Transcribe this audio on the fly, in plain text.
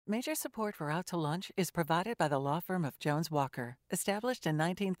Major support for Out to Lunch is provided by the law firm of Jones Walker, established in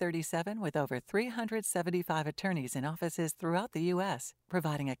 1937 with over 375 attorneys in offices throughout the U.S.,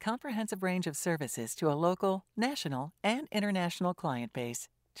 providing a comprehensive range of services to a local, national, and international client base.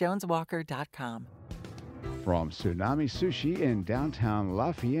 JonesWalker.com. From Tsunami Sushi in downtown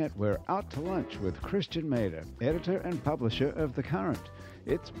Lafayette, we're out to lunch with Christian Mader, editor and publisher of The Current.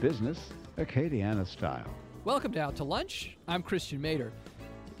 It's business Acadiana style. Welcome to Out to Lunch. I'm Christian Mader.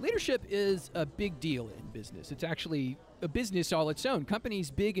 Leadership is a big deal in business. It's actually a business all its own.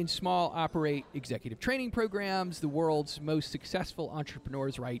 Companies big and small operate executive training programs. The world's most successful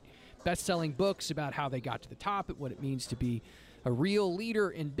entrepreneurs write best-selling books about how they got to the top and what it means to be a real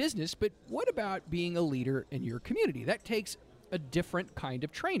leader in business. But what about being a leader in your community? That takes a different kind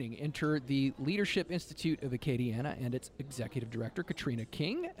of training. Enter the Leadership Institute of Acadiana and its executive director, Katrina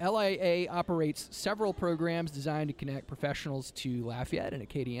King. LIA operates several programs designed to connect professionals to Lafayette and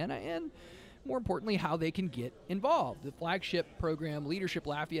Acadiana and, more importantly, how they can get involved. The flagship program, Leadership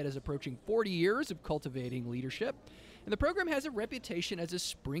Lafayette, is approaching 40 years of cultivating leadership. And the program has a reputation as a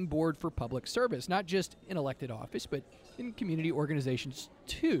springboard for public service, not just in elected office, but in community organizations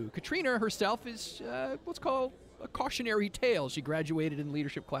too. Katrina herself is what's called a cautionary tale. She graduated in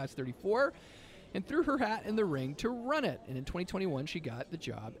leadership class 34 and threw her hat in the ring to run it. And in 2021, she got the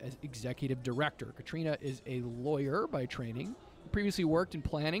job as executive director. Katrina is a lawyer by training, previously worked in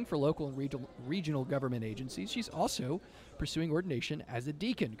planning for local and regional government agencies. She's also pursuing ordination as a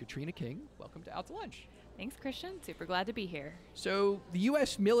deacon. Katrina King, welcome to Out to Lunch. Thanks, Christian. Super glad to be here. So the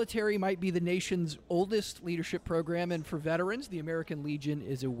U.S. military might be the nation's oldest leadership program, and for veterans, the American Legion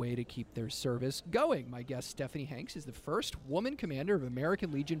is a way to keep their service going. My guest, Stephanie Hanks, is the first woman commander of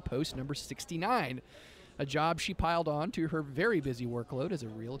American Legion Post number 69, a job she piled on to her very busy workload as a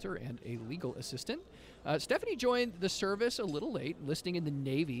realtor and a legal assistant. Stephanie joined the service a little late, enlisting in the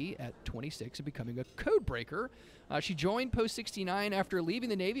Navy at 26 and becoming a code breaker. She joined Post 69 after leaving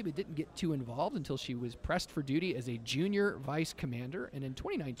the Navy, but didn't get too involved until she was pressed for duty as a junior vice commander, and in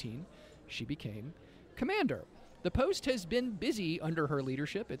 2019, she became commander. The post has been busy under her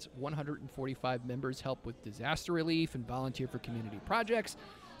leadership. Its 145 members help with disaster relief and volunteer for community projects.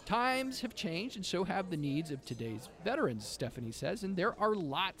 Times have changed, and so have the needs of today's veterans, Stephanie says, and there are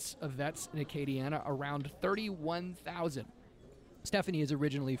lots of vets in Acadiana, around 31,000. Stephanie is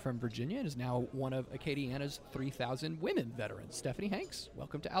originally from Virginia and is now one of Acadiana's 3,000 women veterans. Stephanie Hanks,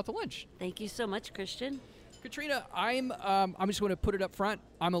 welcome to Out to Lunch. Thank you so much, Christian. Katrina, I'm just going to put it up front.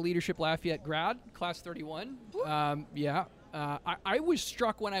 I'm a Leadership Lafayette grad, class 31. I was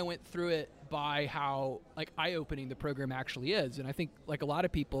struck when I went through it by how eye-opening the program actually is. And I think like a lot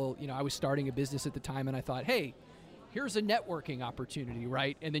of people, I was starting a business at the time and I thought, hey, here's a networking opportunity,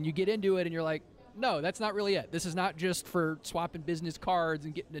 right? And then you get into it and you're like, no, that's not really it. This is not just for swapping business cards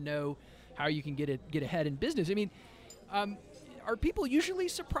and getting to know how you can get ahead in business. I mean, are people usually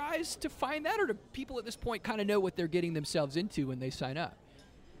surprised to find that, or do people at this point kind of know what they're getting themselves into when they sign up?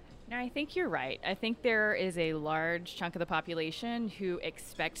 No, I think you're right. I think there is a large chunk of the population who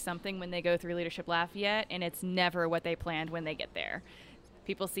expect something when they go through Leadership Lafayette, and it's never what they planned when they get there.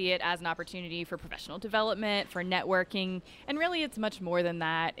 People see it as an opportunity for professional development, for networking, and really it's much more than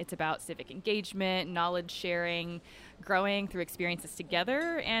that. It's about civic engagement, knowledge sharing, growing through experiences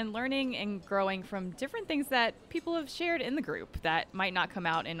together, and learning and growing from different things that people have shared in the group that might not come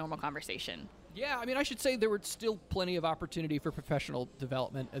out in normal conversation. Yeah, I mean, I should say there were still plenty of opportunity for professional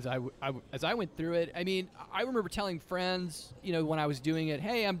development as I went through it. I mean, I remember telling friends, when I was doing it,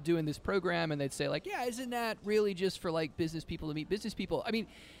 hey, I'm doing this program, and they'd say like, yeah, isn't that really just for like business people to meet business people? I mean,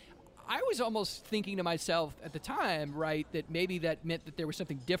 I was almost thinking to myself at the time, right, that maybe that meant that there was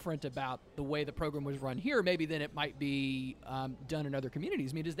something different about the way the program was run here, maybe than it might be done in other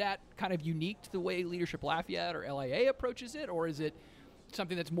communities. I mean, is that kind of unique to the way Leadership Lafayette or LIA approaches it, or is it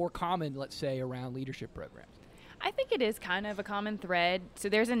something that's more common, let's say, around leadership programs? I think it is kind of a common thread. So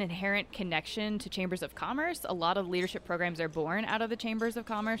there's an inherent connection to chambers of commerce. A lot of leadership programs are born out of the chambers of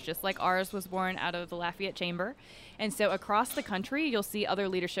commerce, just like ours was born out of the Lafayette Chamber. And so across the country, you'll see other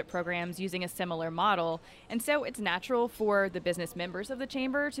leadership programs using a similar model. And so it's natural for the business members of the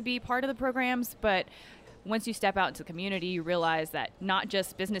chamber to be part of the programs, but once you step out into the community, you realize that not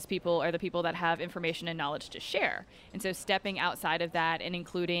just business people are the people that have information and knowledge to share. And so stepping outside of that and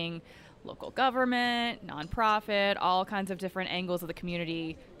including local government, nonprofit, all kinds of different angles of the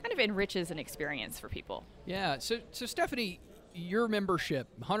community kind of enriches an experience for people. Yeah. So Stephanie, your membership,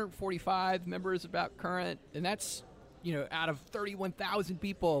 145 members about current, and that's, out of 31,000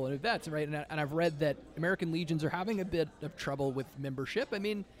 people and vets, right? And I've read that American Legions are having a bit of trouble with membership. I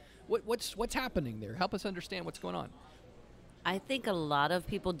mean, What's happening there? Help us understand what's going on. I think a lot of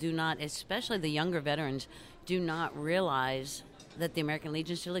people do not, especially the younger veterans, do not realize that the American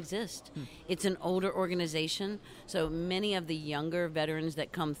Legion still exists. It's an older organization, so many of the younger veterans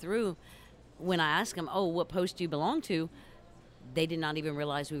that come through, when I ask them, oh, what post do you belong to, they did not even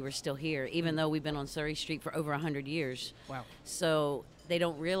realize we were still here, even though we've been on Surrey Street for over 100 years. Wow. So they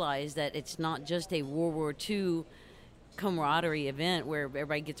don't realize that it's not just a World War II camaraderie event where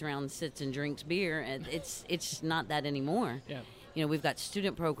everybody gets around and sits and drinks beer, and it's not that anymore. Yeah. You know, we've got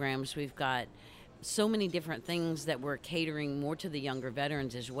student programs, we've got so many different things that we're catering more to the younger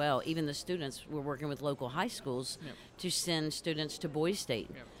veterans as well. Even the students, we're working with local high schools to send students to Boys State.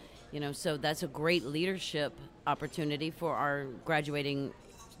 You know, so that's a great leadership opportunity for our graduating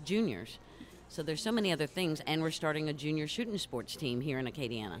juniors. So there's so many other things, and we're starting a junior shooting sports team here in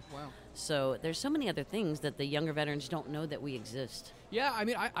Acadiana. Wow. So there's so many other things that the younger veterans don't know that we exist. Yeah, I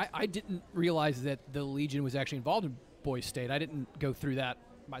mean, I didn't realize that the Legion was actually involved in Boys State. I didn't go through that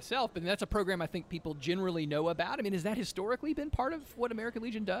myself, but that's a program I think people generally know about. I mean, has that historically been part of what American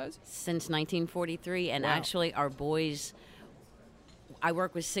Legion does? Since 1943, and actually our boys, I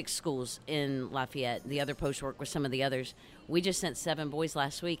work with 6 schools in Lafayette. The other posts work with some of the others. We just sent 7 boys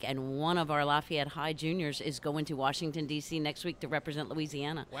last week, and one of our Lafayette High juniors is going to Washington, D.C. next week to represent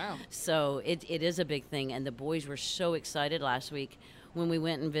Louisiana. Wow. So it is a big thing, and the boys were so excited last week when we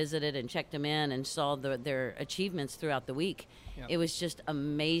went and visited and checked them in and saw their achievements throughout the week. Yep. It was just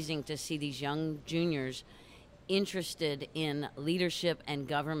amazing to see these young juniors interested in leadership and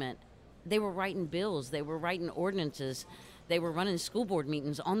government. They were writing bills. They were writing ordinances. They were running school board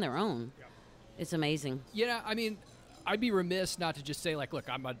meetings on their own. Yep. It's amazing. Yeah, I mean, I'd be remiss not to just say, like, look,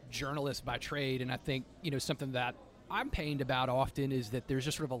 I'm a journalist by trade, and I think, something that I'm pained about often is that there's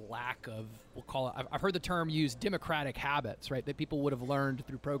just sort of a lack of, we'll call it, I've heard the term used, democratic habits, right, that people would have learned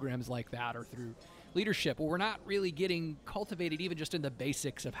through programs like that or through leadership. Well, we're not really getting cultivated even just in the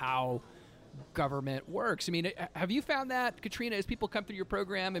basics of how government works. I mean, have you found that, Katrina, as people come through your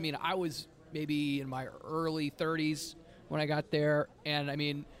program? I mean, I was maybe in my early 30s when I got there, and I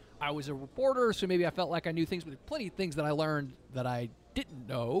mean, I was a reporter, so maybe I felt like I knew things, but there's plenty of things that I learned that I didn't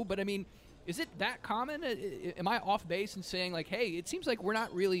know. But I mean, is it that common? Am I off base in saying, like, hey, it seems like we're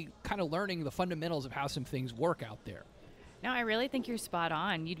not really kind of learning the fundamentals of how some things work out there? No, I really think you're spot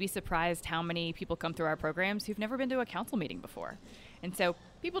on. You'd be surprised how many people come through our programs who've never been to a council meeting before. And so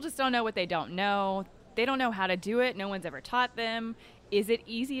people just don't know what they don't know. They don't know how to do it. No one's ever taught them. Is it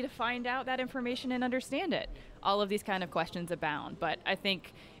easy to find out that information and understand it? All of these kind of questions abound. But I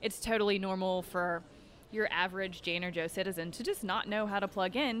think it's totally normal for your average Jane or Joe citizen to just not know how to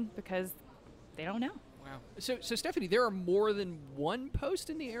plug in because they don't know. Wow. So Stephanie, there are more than one post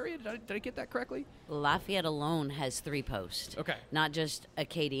in the area? Did I get that correctly? Lafayette alone has 3 posts. Okay. Not just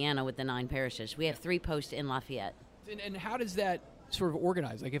Acadiana with the 9 parishes. We have 3 posts in Lafayette. And how does that sort of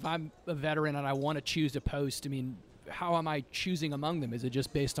organize? Like, if I'm a veteran and I want to choose a post, I mean, how am I choosing among them? Is it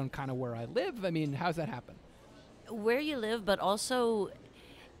just based on kind of where I live? I mean, how's that happen? Where you live, but also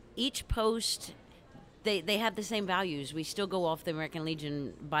each post, they have the same values. We still go off the American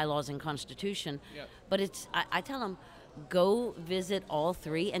Legion bylaws and Constitution, Yep. but I tell them, go visit all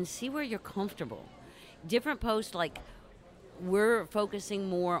 3 and see where you're comfortable. Different posts, like we're focusing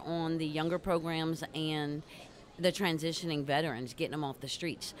more on the younger programs and the transitioning veterans, getting them off the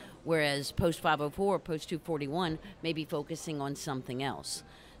streets, whereas Post 504, Post 241 may be focusing on something else.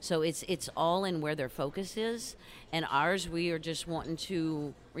 So it's all in where their focus is, and ours, we are just wanting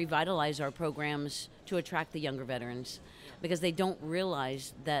to revitalize our programs to attract the younger veterans because they don't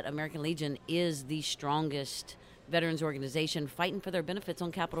realize that American Legion is the strongest veterans organization fighting for their benefits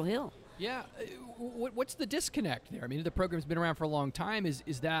on Capitol Hill. Yeah. What's the disconnect there? I mean, the program's been around for a long time. Is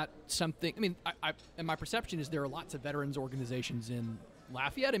that something? I mean, and my perception is there are lots of veterans organizations in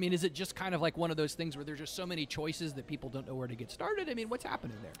Lafayette. I mean, is it just kind of like one of those things where there's just so many choices that people don't know where to get started? I mean, what's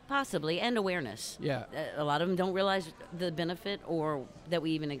happening there? Possibly, and awareness. Yeah. A lot of them don't realize the benefit or that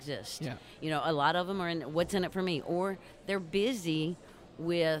we even exist. Yeah. You know, a lot of them are in what's in it for me, or they're busy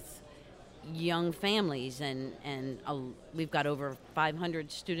with young families, and we've got over 500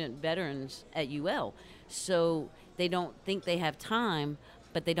 student veterans at UL. So they don't think they have time,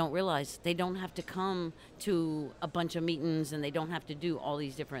 but they don't realize they don't have to come to a bunch of meetings and they don't have to do all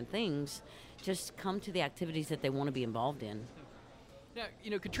these different things. Just come to the activities that they want to be involved in. Now,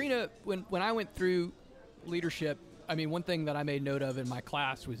 Katrina, when I went through leadership, I mean, one thing that I made note of in my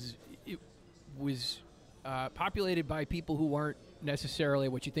class was it was populated by people who weren't necessarily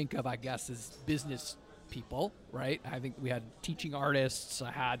what you think of, I guess, as business people, right? I think we had teaching artists,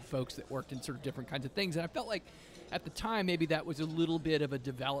 I had folks that worked in sort of different kinds of things, and I felt like at the time maybe that was a little bit of a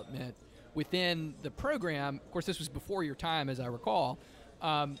development within the program. Of course, this was before your time, as I recall.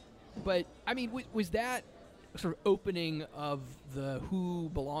 But, I mean, was that sort of opening of the who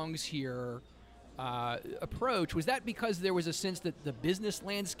belongs here approach, was that because there was a sense that the business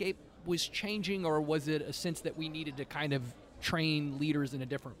landscape was changing, or was it a sense that we needed to kind of train leaders in a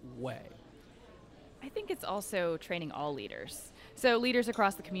different way? I think it's also training all leaders. So leaders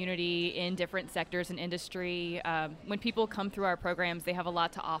across the community in different sectors and industry, when people come through our programs, they have a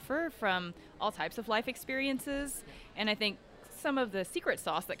lot to offer from all types of life experiences. And I think some of the secret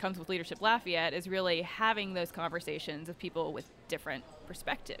sauce that comes with Leadership Lafayette is really having those conversations with people with different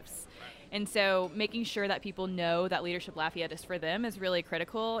perspectives. And so making sure that people know that Leadership Lafayette is for them is really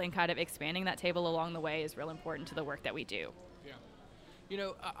critical, and kind of expanding that table along the way is real important to the work that we do. Yeah. You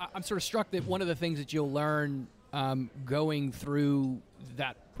know, I'm sort of struck that one of the things that you'll learn going through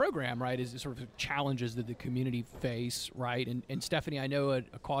that program, right, is the sort of challenges that the community face, right? And Stephanie, I know a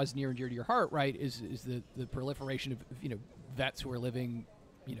cause near and dear to your heart, right, is the proliferation of, you know, vets who are living,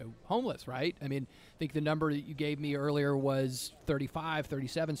 you know, homeless, right? I mean, I think the number that you gave me earlier was 35,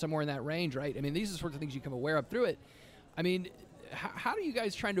 37, somewhere in that range, right? I mean, these are the sorts of things you become aware of through it. I mean, how are you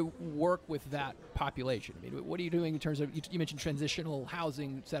guys trying to work with that population? I mean, what are you doing in terms of, you mentioned transitional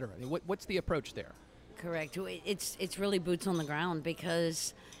housing, et cetera. I mean, what's the approach there? Correct. It's really boots on the ground,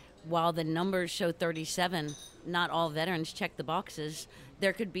 because while the numbers show 37, not all veterans check the boxes.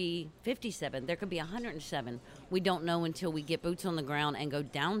 There could be 57, there could be 107. We don't know until we get boots on the ground and go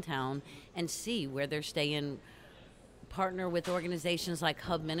downtown and see where they're staying, partner with organizations like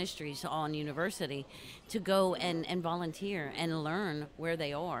Hub Ministries on University to go and volunteer and learn where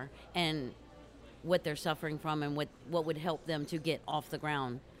they are and what they're suffering from and what would help them to get off the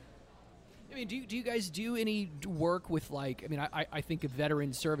ground. I mean, do you guys do any work with, like, I mean, I think of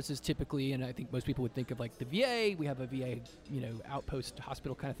veteran services typically, and I think most people would think of, like, the VA. We have a VA, you know, outpost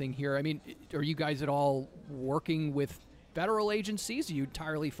hospital kind of thing here. I mean, are you guys at all working with federal agencies? Are you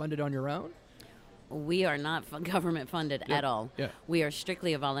entirely funded on your own? We are not government funded at all. Yeah. We are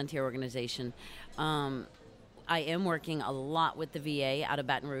strictly a volunteer organization. I am working a lot with the VA out of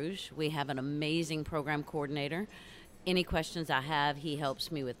Baton Rouge. We have an amazing program coordinator. Any questions I have, he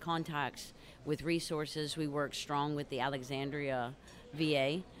helps me with contacts, with resources. We work strong with the Alexandria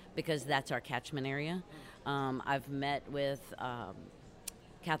VA because that's our catchment area. I've met with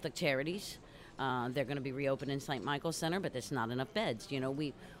Catholic Charities. They're going to be reopening St. Michael's Center, but there's not enough beds. You know,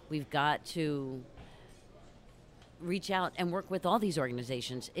 we've got to reach out and work with all these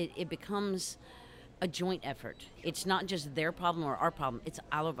organizations. It becomes a joint effort. It's not just their problem or our problem. It's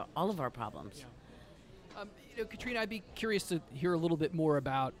all of our problems. Yeah. You know, Katrina, I'd be curious to hear a little bit more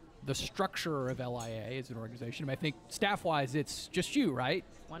about the structure of LIA as an organization. I mean, I think staff-wise, it's just you, right?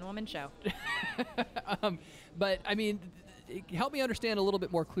 One-woman show. But, I mean, help me understand a little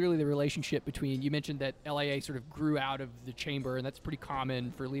bit more clearly the relationship between, you mentioned that LIA sort of grew out of the chamber, and that's pretty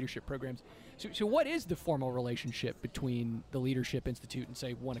common for leadership programs. So what is the formal relationship between the Leadership Institute and,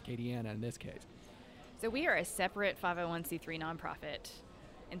 say, One Acadiana in this case? So we are a separate 501c3 nonprofit.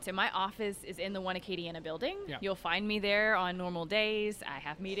 And so my office is in the One Acadiana building. Yeah. You'll find me there on normal days. I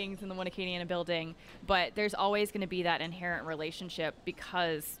have meetings in the One Acadiana building. But there's always going to be that inherent relationship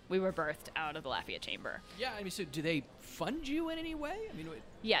because we were birthed out of the Lafayette Chamber. Yeah, I mean, so do they fund you in any way? I mean,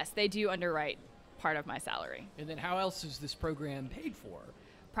 Yes, they do underwrite part of my salary. and then how else is this program paid for?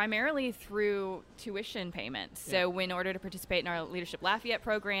 Primarily through tuition payments. Yeah. So in order to participate in our Leadership Lafayette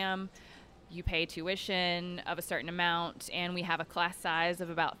program, you pay tuition of a certain amount, and we have a class size of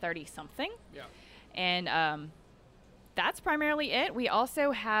about 30-something. Yeah. And that's primarily it. We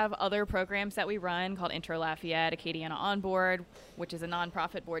also have other programs that we run called Intro Lafayette, Acadiana On Board, which is a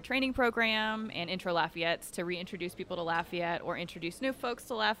nonprofit board training program, and Intro Lafayette's to reintroduce people to Lafayette or introduce new folks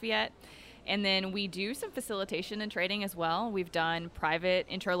to Lafayette. And then we do some facilitation and training as well. We've done private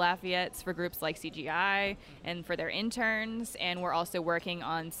Intro Lafayettes for groups like CGI and for their interns, and we're also working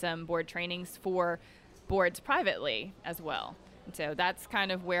on some board trainings for boards privately as well. And so that's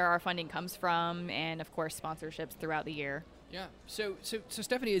kind of where our funding comes from, and of course sponsorships throughout the year. Yeah. So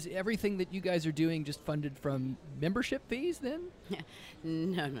Stephanie, is everything that you guys are doing just funded from membership fees then?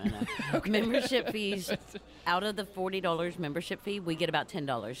 No. Membership fees, out of the $40 membership fee, we get about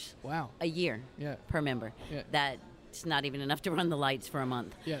 $10 Wow. a year Yeah. per member. Yeah. That's not even enough to run the lights for a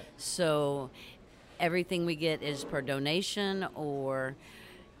month. Yeah. So everything we get is per donation or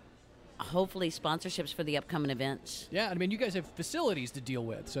hopefully sponsorships for the upcoming events. Yeah, I mean, you guys have facilities to deal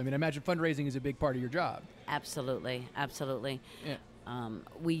with. So, I mean, I imagine fundraising is a big part of your job. Absolutely. Yeah.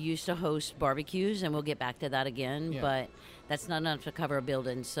 We used to host barbecues, and we'll get back to that again, Yeah. but that's not enough to cover a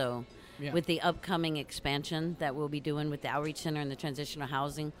building. So Yeah. With the upcoming expansion that we'll be doing with the Outreach Center and the Transitional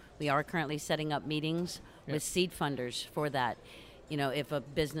Housing, we are currently setting up meetings with seed funders for that. You know, if a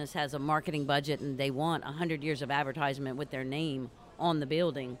business has a marketing budget and they want 100 years of advertisement with their name on the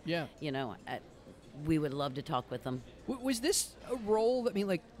building, you know, we would love to talk with them. Was this a role, I mean,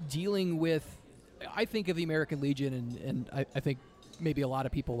 like dealing with, I think of the American Legion, and I think maybe a lot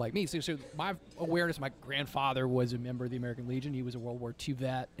of people like me. So my awareness, my grandfather was a member of the American Legion. He was a World War II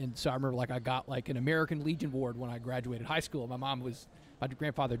vet. And so I remember like I got like an American Legion award when I graduated high school. My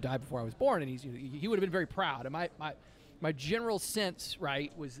grandfather died before I was born, and he would have been very proud. And my general sense,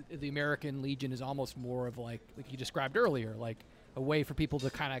 right, was the American Legion is almost more of like you described earlier, like a way for people to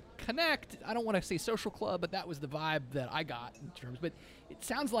kind of connect. I don't want to say social club, but that was the vibe that I got in terms. But it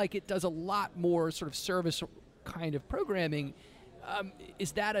sounds like it does a lot more sort of service kind of programming.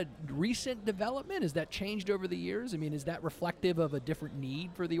 Is that a recent development? Has that changed over the years? I mean, is that reflective of a different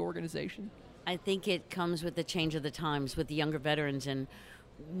need for the organization? I think it comes with the change of the times with the younger veterans and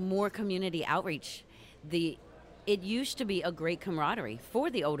more community outreach. It used to be a great camaraderie for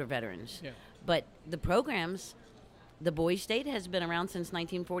the older veterans, but the programs, the Boys State has been around since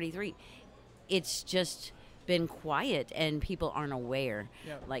 1943. It's just been quiet and people aren't aware.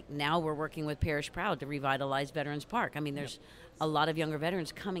 Like now we're working with Parish Proud to revitalize Veterans Park. I mean, there's a lot of younger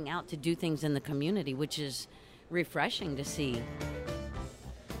veterans coming out to do things in the community, which is refreshing to see.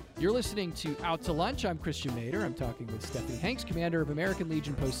 You're listening to Out to Lunch. I'm Christian Mader. I'm talking with Stephanie Hanks, commander of American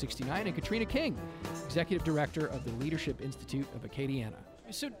Legion Post 69, and Katrina King, executive director of the Leadership Institute of Acadiana.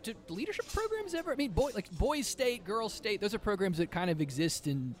 So do leadership programs ever, I mean, Boys State, Girls State, those are programs that kind of exist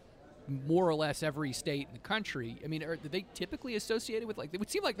in more or less every state in the country. I mean, are they typically associated with, like, it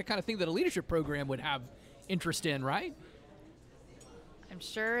would seem like the kind of thing that a leadership program would have interest in, right? I'm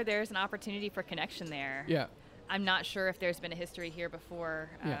sure there's an opportunity for connection there. Yeah. I'm not sure if there's been a history here before,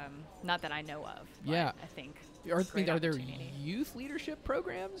 not that I know of. But I think are there youth leadership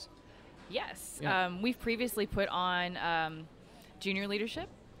programs? Yes. Yeah. We've previously put on junior leadership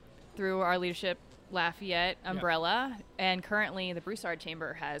through our Leadership Lafayette umbrella, and currently the Broussard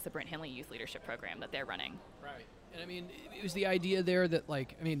Chamber has the Brent Henley Youth Leadership Program that they're running. Right. And I mean, it was the idea there that,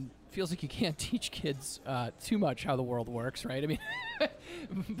 like, I mean, feels like you can't teach kids too much how the world works, right? I mean,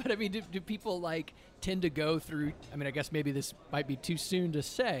 but I mean, do people like tend to go through, I mean, I guess maybe this might be too soon to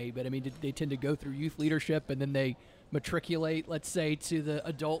say, but I mean, did they tend to go through youth leadership and then they matriculate, let's say, to the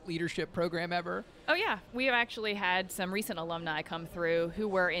adult leadership program ever? Oh, yeah. We have actually had some recent alumni come through who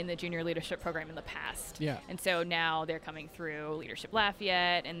were in the junior leadership program in the past. Yeah. And so now they're coming through Leadership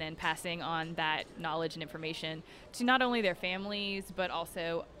Lafayette and then passing on that knowledge and information to not only their families, but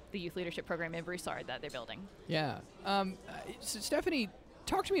also the youth leadership program in Broussard that they're building. Yeah. So Stephanie,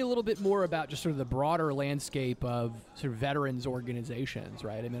 talk to me a little bit more about just sort of the broader landscape of sort of veterans organizations,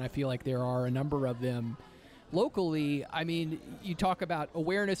 right? I mean, I feel like there are a number of them locally. I mean, you talk about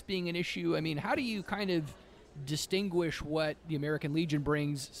awareness being an issue. I mean, how do you kind of distinguish what the American Legion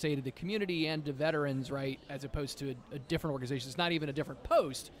brings, say, to the community and to veterans, right, as opposed to a different organization? It's not even a different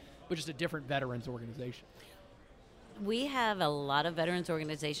post, but just a different veterans organization. We have a lot of veterans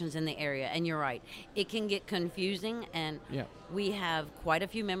organizations in the area, and you're right. It can get confusing, and we have quite a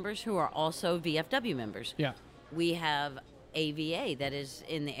few members who are also VFW members. Yeah. We have AVA that is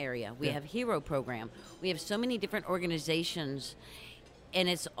in the area. We have Hero Program. We have so many different organizations, and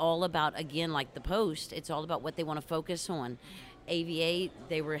it's all about, again, like the Post, it's all about what they want to focus on. AVA,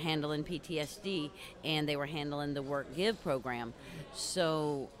 they were handling PTSD, and they were handling the Work Give program.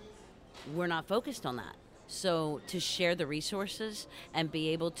 So we're not focused on that. So to share the resources and be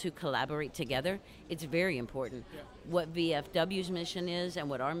able to collaborate together, it's very important. Yeah. What VFW's mission is and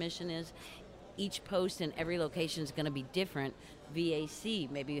what our mission is, each post in every location is going to be different. VAC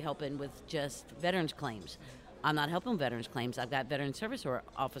may be helping with just veterans claims. I'm not helping veterans claims. I've got veteran service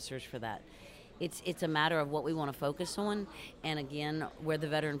officers for that. It's a matter of what we want to focus on, and again, where the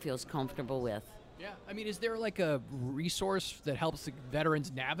veteran feels comfortable with. Yeah, I mean, is there like a resource that helps the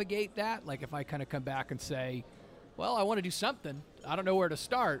veterans navigate that? Like if I kind of come back and say, well, I want to do something, I don't know where to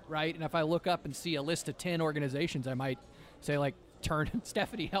start, right? And if I look up and see a list of 10 organizations, I might say, like,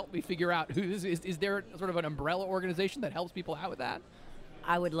 Stephanie, help me figure out who this is. Is there sort of an umbrella organization that helps people out with that?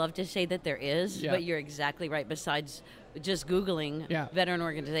 I would love to say that there is, but you're exactly right. Besides just Googling veteran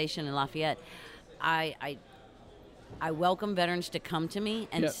organization in Lafayette, I welcome veterans to come to me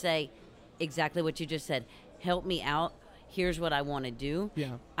and say exactly what you just said. Help me out. Here's what I want to do.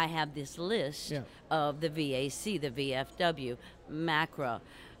 Yeah. I have this list of the VAC, the VFW, MACRA,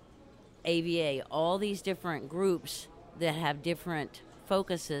 AVA, all these different groups that have different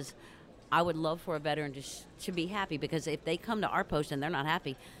focuses. I would love for a veteran to be happy, because if they come to our post and they're not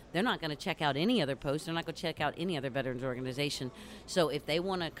happy, they're not going to check out any other post. They're not going to check out any other veterans organization. So if they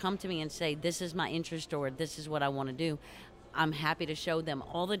want to come to me and say, this is my interest or this is what I want to do, I'm happy to show them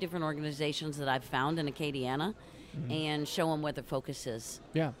all the different organizations that I've found in Acadiana and show them where the focus is.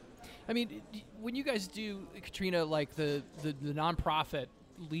 Yeah. I mean, when you guys do, Katrina, like the nonprofit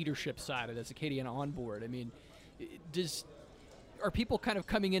leadership side of this, Acadiana On Board, I mean, are people kind of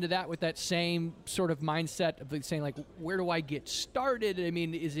coming into that with that same sort of mindset of saying, like, where do I get started? I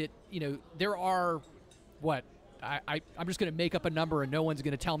mean, is it, there are, I'm just going to make up a number and no one's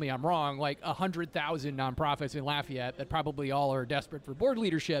going to tell me I'm wrong, like 100,000 nonprofits in Lafayette that probably all are desperate for board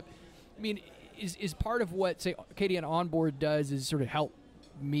leadership. I mean, is part of what, say, Acadiana On Board does is sort of help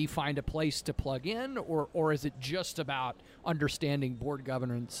me find a place to plug in, or is it just about understanding board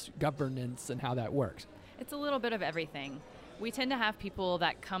governance and how that works? It's a little bit of everything. We tend to have people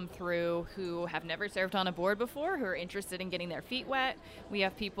that come through who have never served on a board before, who are interested in getting their feet wet. We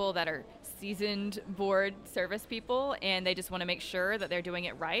have people that are seasoned board service people, and they just want to make sure that they're doing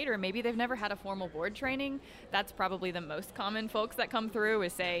it right, or maybe they've never had a formal board training. That's probably the most common folks that come through,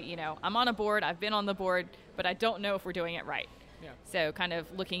 is say, I'm on a board, I've been on the board, but I don't know if we're doing it right. Yeah. So kind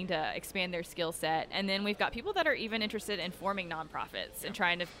of looking to expand their skill set. And then we've got people that are even interested in forming nonprofits and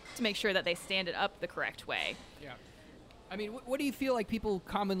trying to make sure that they stand it up the correct way. Yeah. I mean, what do you feel like people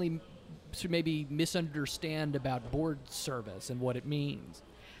commonly maybe misunderstand about board service and what it means?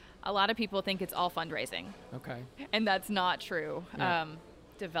 A lot of people think it's all fundraising. Okay. And that's not true. Yeah.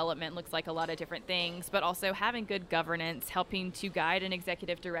 Development looks like a lot of different things, but also having good governance, helping to guide an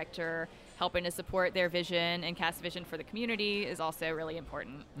executive director, helping to support their vision and cast vision for the community is also really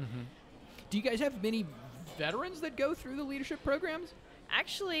important. Mm-hmm. Do you guys have many veterans that go through the leadership programs?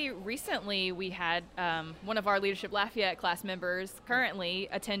 Actually, recently we had one of our Leadership Lafayette class members currently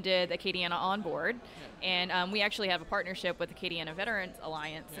attended Acadiana On Board, and we actually have a partnership with Acadiana Veterans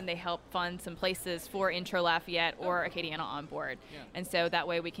Alliance, and they help fund some places for Intro Lafayette or Acadiana On Board, and so that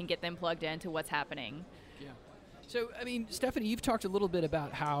way we can get them plugged into what's happening. Yeah. So, I mean, Stephanie, you've talked a little bit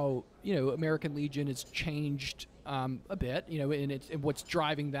about how, American Legion has changed a bit, and what's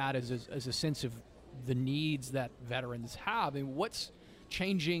driving that is a sense of the needs that veterans have, and what's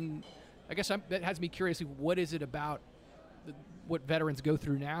changing. I guess that has me curious. What is it about what veterans go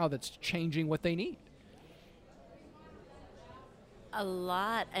through now that's changing what they need? A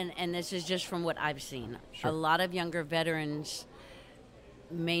lot, and this is just from what I've seen. Sure. A lot of younger veterans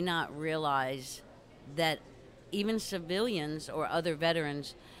may not realize that even civilians or other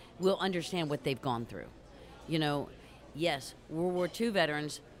veterans will understand what they've gone through. Yes, World War II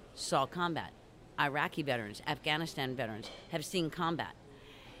veterans saw combat. Iraqi veterans, Afghanistan veterans have seen combat.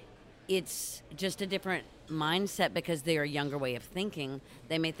 It's just a different mindset because they're a younger way of thinking.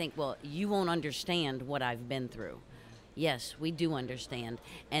 They may think, well, you won't understand what I've been through. Yes, we do understand.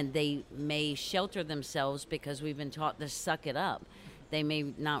 And they may shelter themselves because we've been taught to suck it up. They may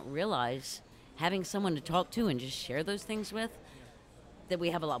not realize having someone to talk to and just share those things with, that we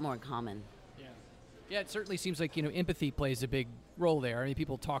have a lot more in common. Yeah, it certainly seems like, empathy plays a big role there. I mean,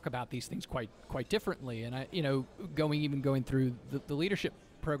 people talk about these things quite differently. And going through the leadership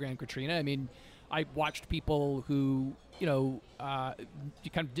program, Katrina, I mean, I watched people who, kind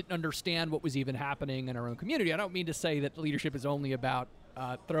of didn't understand what was even happening in our own community. I don't mean to say that leadership is only about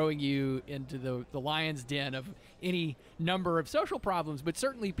throwing you into the lion's den of any number of social problems, but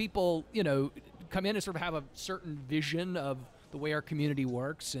certainly people, come in and sort of have a certain vision of the way our community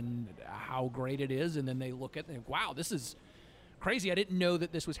works and how great it is, and then they look at it and think, wow, this is crazy. I didn't know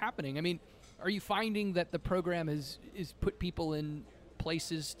that this was happening. I mean, are you finding that the program is put people in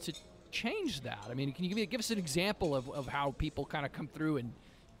places to change that? I mean, can you give us an example of how people kind of come through and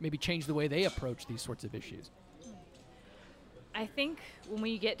maybe change the way they approach these sorts of issues? I think when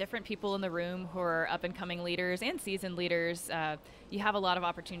we get different people in the room who are up-and-coming leaders and seasoned leaders, you have a lot of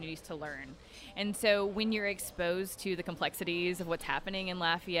opportunities to learn. And so when you're exposed to the complexities of what's happening in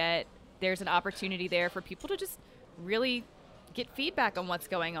Lafayette, there's an opportunity there for people to just really get feedback on what's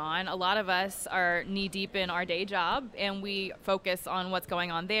going on. A lot of us are knee-deep in our day job, and we focus on what's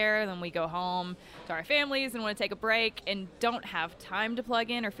going on there. Then we go home to our families and want to take a break and don't have time to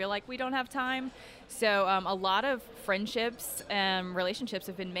plug in or feel like we don't have time. So a lot of friendships and relationships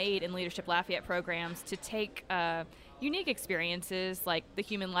have been made in Leadership Lafayette programs to take unique experiences like the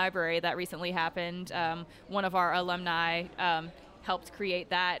Human Library that recently happened. One of our alumni helped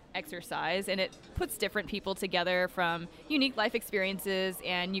create that exercise, and it puts different people together from unique life experiences,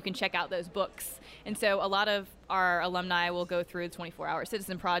 and you can check out those books. And so a lot of our alumni will go through the 24-hour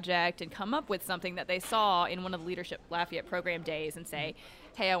Citizen Project and come up with something that they saw in one of the Leadership Lafayette program days and say,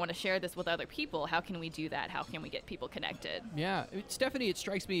 hey, I want to share this with other people. How can we do that? How can we get people connected? Yeah. Stephanie, it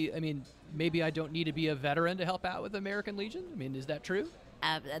strikes me, I mean, maybe I don't need to be a veteran to help out with American Legion. I mean, is that true?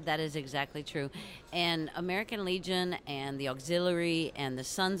 That is exactly true. And American Legion and the Auxiliary and the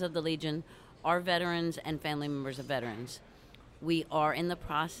Sons of the Legion are veterans and family members of veterans. We are in the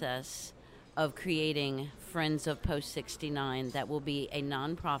process of creating Friends of Post 69 that will be a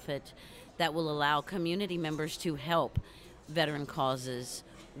nonprofit that will allow community members to help veteran causes,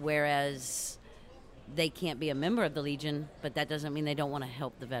 whereas they can't be a member of the Legion, but that doesn't mean they don't want to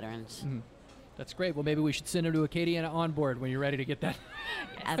help the veterans. Mm-hmm. That's great. Well, maybe we should send her to Acadiana on board when you're ready to get that.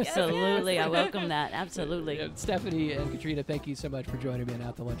 Absolutely. I welcome that. Absolutely. Yeah, Stephanie and Katrina, thank you so much for joining me on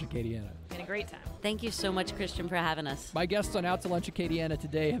Out to Lunch Acadiana. It's been a great time. Thank you so much, Christian, for having us. My guests on Out to Lunch Acadiana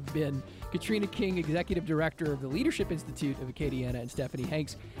today have been Katrina King, Executive Director of the Leadership Institute of Acadiana, and Stephanie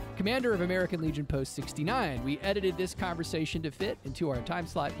Hanks, Commander of American Legion Post 69. We edited this conversation to fit into our time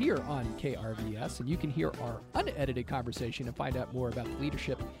slot here on KRVS, and you can hear our unedited conversation and find out more about the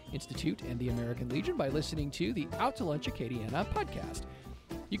Leadership Institute and the American Legion by listening to the Out to Lunch Acadiana podcast.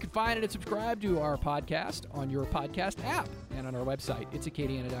 You can find and subscribe to our podcast on your podcast app and on our website,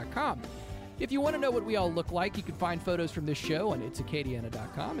 itsacadiana.com. If you want to know what we all look like, you can find photos from this show on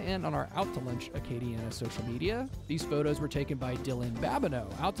itsacadiana.com and on our Out to Lunch Acadiana social media. These photos were taken by Dylan Babineau.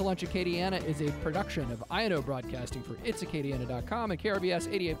 Out to Lunch Acadiana is a production of INO Broadcasting for itsacadiana.com and KRBS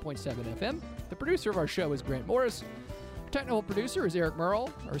 88.7 FM. The producer of our show is Grant Morris. Technical producer is Eric Merle.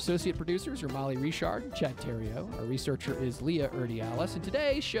 Our associate producers are Molly Richard and Chad Terrio. Our researcher is Leah Erdialis. And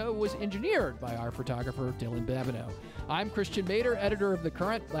today's show was engineered by our photographer, Dylan Babineau. I'm Christian Mader, editor of The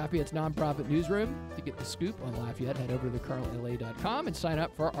Current, Lafayette's nonprofit newsroom. To get the scoop on Lafayette, head over to thecurrentla.com and sign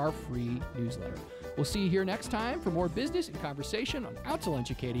up for our free newsletter. We'll see you here next time for more business and conversation on Out to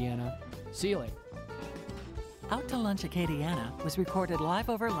Lunch Acadiana. See you later. Out to Lunch Acadiana was recorded live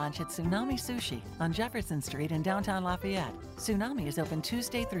over lunch at Tsunami Sushi on Jefferson Street in downtown Lafayette. Tsunami is open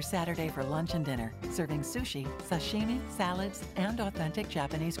Tuesday through Saturday for lunch and dinner, serving sushi, sashimi, salads, and authentic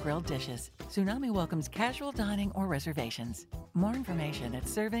Japanese grilled dishes. Tsunami welcomes casual dining or reservations. More information at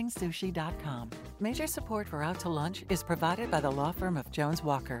servingsushi.com. Major support for Out to Lunch is provided by the law firm of Jones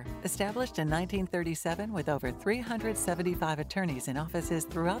Walker, established in 1937 with over 375 attorneys in offices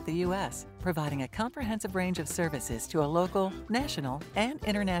throughout the U.S., providing a comprehensive range of services to a local, national, and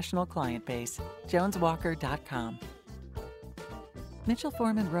international client base. JonesWalker.com. Mitchell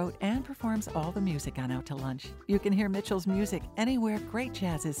Foreman wrote and performs all the music on Out to Lunch. You can hear Mitchell's music anywhere great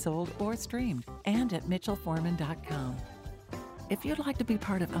jazz is sold or streamed, and at MitchellForeman.com. If you'd like to be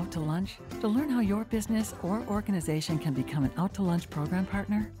part of Out to Lunch, to learn how your business or organization can become an Out to Lunch program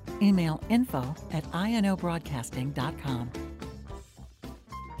partner, email info@inobroadcasting.com.